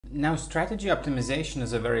Now, strategy optimization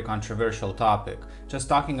is a very controversial topic. Just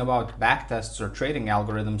talking about backtests or trading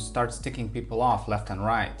algorithms starts ticking people off left and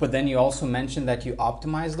right. But then you also mentioned that you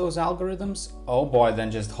optimize those algorithms? Oh boy,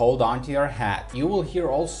 then just hold on to your hat. You will hear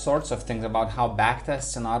all sorts of things about how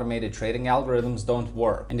backtests and automated trading algorithms don't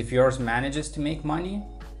work. And if yours manages to make money,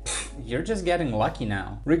 you're just getting lucky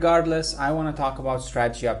now. Regardless, I want to talk about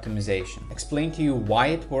strategy optimization. Explain to you why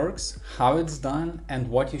it works, how it's done, and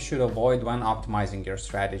what you should avoid when optimizing your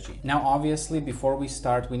strategy. Now, obviously, before we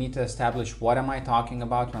start, we need to establish what am I talking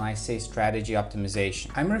about when I say strategy optimization.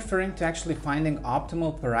 I'm referring to actually finding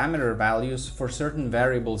optimal parameter values for certain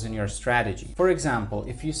variables in your strategy. For example,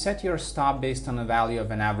 if you set your stop based on a value of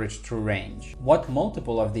an average true range, what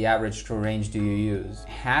multiple of the average true range do you use?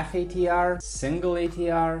 Half ATR, single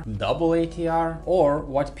ATR, double ATR, or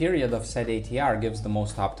what period of said ATR gives the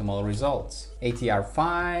most optimal results? ATR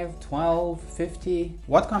 5, 12, 50?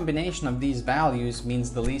 What combination of these values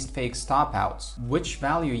means the least fake stop outs? Which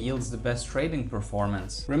value yields the best trading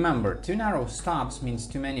performance? Remember, too narrow stops means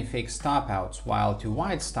too many fake stop outs, while too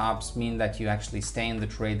wide stops mean that you actually stay in the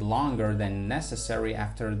trade longer than necessary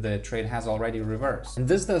after the trade has already reversed. And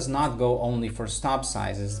this does not go only for stop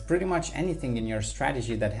sizes. Pretty much anything in your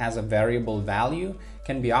strategy that has a variable value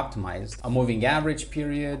can be optimized. A moving average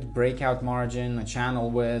period, breakout margin, a channel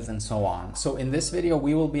width, and so on. So in this video,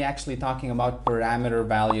 we will be actually talking about parameter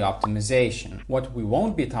value optimization. What we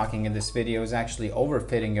won't be talking in this video is actually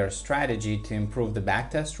overfitting your strategy to improve the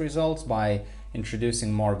backtest results by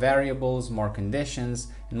introducing more variables, more conditions,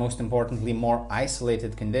 and most importantly, more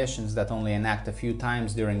isolated conditions that only enact a few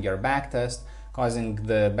times during your backtest, causing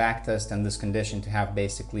the backtest and this condition to have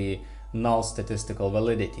basically null statistical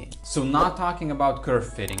validity. So not talking about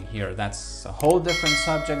curve fitting here, that's a whole different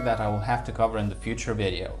subject that I will have to cover in the future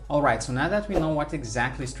video. Alright, so now that we know what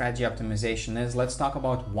exactly strategy optimization is, let's talk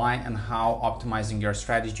about why and how optimizing your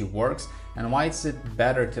strategy works and why it's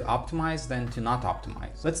better to optimize than to not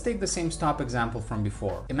optimize. Let's take the same stop example from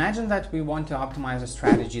before. Imagine that we want to optimize a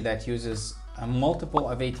strategy that uses a multiple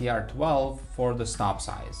of ATR 12 for the stop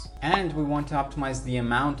size. And we want to optimize the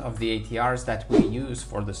amount of the ATRs that we use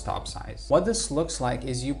for the stop size. What this looks like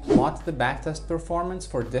is you plot the backtest performance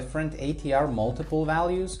for different ATR multiple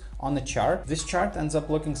values on the chart. This chart ends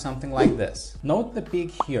up looking something like this. Note the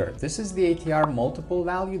peak here. This is the ATR multiple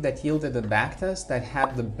value that yielded a backtest that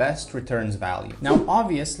had the best returns value. Now,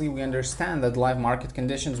 obviously, we understand that live market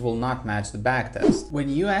conditions will not match the backtest. When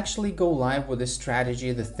you actually go live with this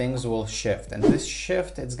strategy, the things will shift. And this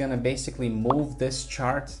shift, it's gonna basically move this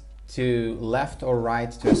chart to left or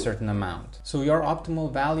right to a certain amount. So your optimal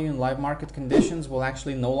value in live market conditions will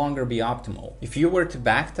actually no longer be optimal. If you were to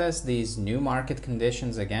backtest these new market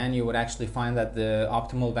conditions again, you would actually find that the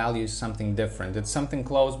optimal value is something different. It's something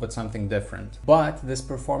close, but something different. But this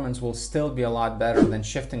performance will still be a lot better than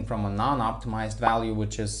shifting from a non-optimized value,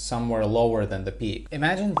 which is somewhere lower than the peak.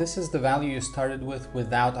 Imagine this is the value you started with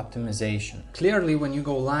without optimization. Clearly, when you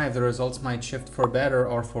go live, the results might shift for better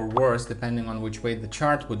or for worse, depending on which way the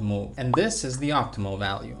chart would move. And this is the optimal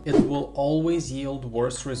value. It will always yield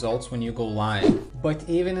worse results when you go live. But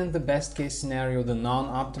even in the best case scenario, the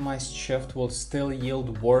non-optimized shift will still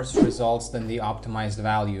yield worse results than the optimized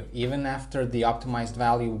value, even after the optimized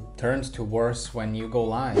value turns to worse when you go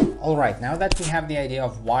live. Alright, now that we have the idea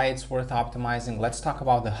of why it's worth optimizing, let's talk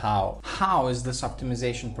about the how. How is this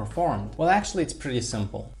optimization performed? Well, actually, it's pretty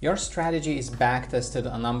simple. Your strategy is backtested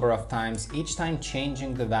a number of times, each time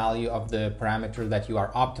changing the value of the parameter that you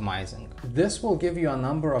are optimizing. This will give you a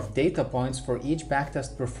number of data points for each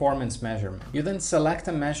backtest performance measurement. You then select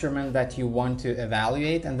a measurement that you want to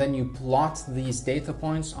evaluate, and then you plot these data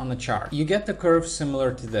points on the chart. You get the curve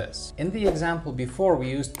similar to this. In the example before, we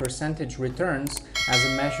used percentage returns as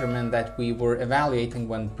a measurement that we were evaluating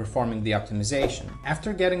when performing the optimization.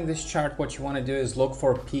 After getting this chart, what you want to do is look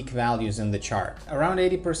for peak values in the chart. Around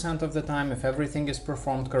 80% of the time, if everything is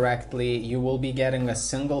performed correctly, you will be getting a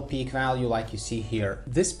single peak value like you see here.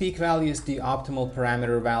 This peak value is the optimal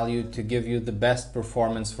parameter value to give you the best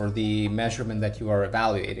performance for the measurement that you are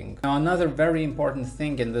evaluating. Now, another very important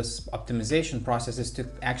thing in this optimization process is to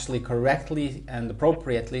actually correctly and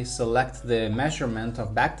appropriately select the measurement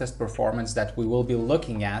of backtest performance that we will be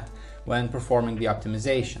looking at when performing the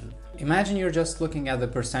optimization. Imagine you're just looking at the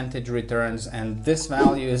percentage returns, and this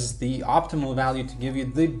value is the optimal value to give you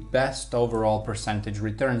the best overall percentage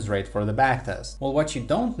returns rate for the backtest. Well, what you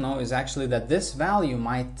don't know is actually that this value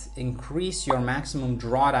might increase your maximum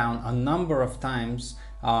drawdown a number of times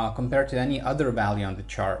compared to any other value on the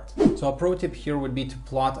chart. So a pro tip here would be to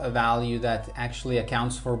plot a value that actually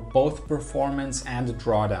accounts for both performance and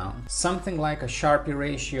drawdown. Something like a Sharpe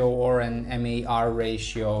ratio or an MAR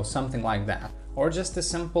ratio, something like that. or just a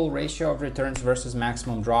simple ratio of returns versus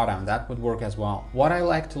maximum drawdown. That would work as well. What I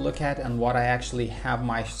like to look at and what I actually have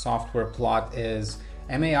my software plot is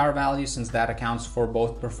MAR value, since that accounts for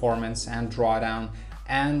both performance and drawdown,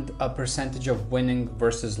 and a percentage of winning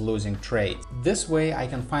versus losing trades. This way I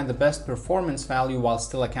can find the best performance value while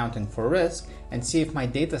still accounting for risk, and see if my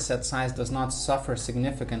dataset size does not suffer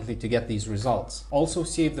significantly to get these results. Also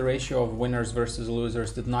see if the ratio of winners versus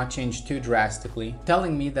losers did not change too drastically,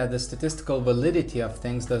 telling me that the statistical validity of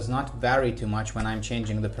things does not vary too much when I'm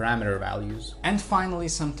changing the parameter values. And finally,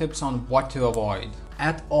 some tips on what to avoid.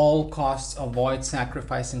 At all costs, avoid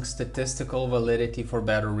sacrificing statistical validity for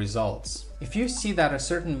better results. If you see that a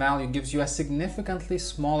certain value gives you a significantly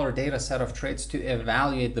smaller data set of trades to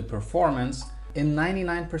evaluate the performance, in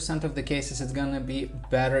 99% of the cases it's gonna be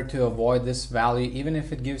better to avoid this value even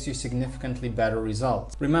if it gives you significantly better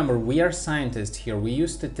results. Remember, we are scientists here, we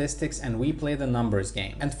use statistics and we play the numbers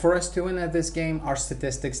game. And for us to win at this game, our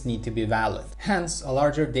statistics need to be valid. Hence, a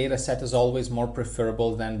larger data set is always more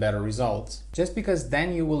preferable than better results. Just because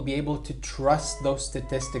then you will be able to trust those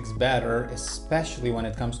statistics better, especially when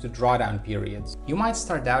it comes to drawdown periods. You might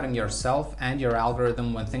start doubting yourself and your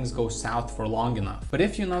algorithm when things go south for long enough. But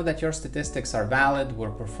if you know that your statistics are valid,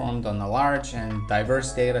 were performed on a large and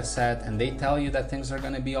diverse data set, and they tell you that things are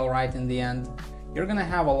going to be all right in the end, you're going to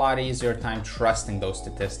have a lot easier time trusting those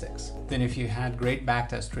statistics than if you had great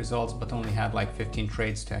backtest results but only had like 15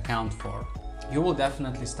 trades to account for. You will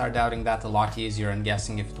definitely start doubting that a lot easier and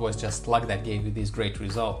guessing if it was just luck that gave you these great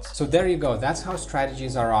results. So there you go, that's how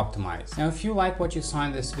strategies are optimized. Now if you like what you saw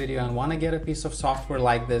in this video and want to get a piece of software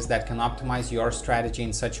like this that can optimize your strategy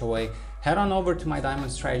in such a way, head on over to my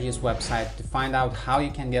Diamond Strategies website to find out how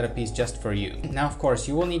you can get a piece just for you. Now, of course,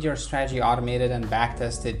 you will need your strategy automated and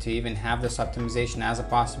backtested to even have this optimization as a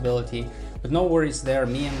possibility, but no worries there,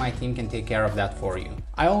 me and my team can take care of that for you.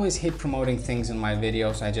 I always hate promoting things in my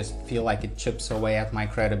videos, I just feel like it chips away at my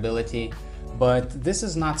credibility. But this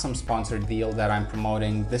is not some sponsored deal that I'm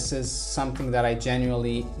promoting. This is something that I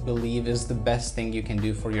genuinely believe is the best thing you can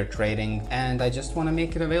do for your trading, and I just want to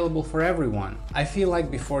make it available for everyone. I feel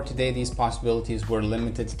like before today these possibilities were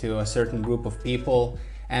limited to a certain group of people,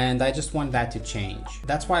 and I just want that to change.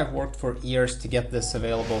 That's why I've worked for years to get this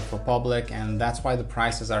available for public, and that's why the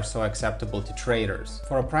prices are so acceptable to traders.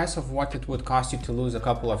 For a price of what it would cost you to lose a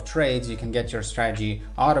couple of trades, you can get your strategy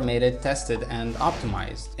automated, tested, and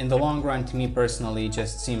optimized. In the long run, to me personally, it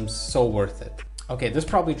just seems so worth it. Okay, this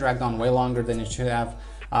probably dragged on way longer than it should have.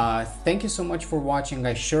 Thank you so much for watching.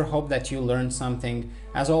 I sure hope that you learned something.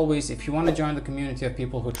 As always, if you want to join the community of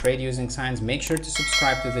people who trade using signs, make sure to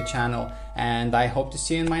subscribe to the channel, and I hope to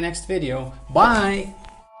see you in my next video. Bye!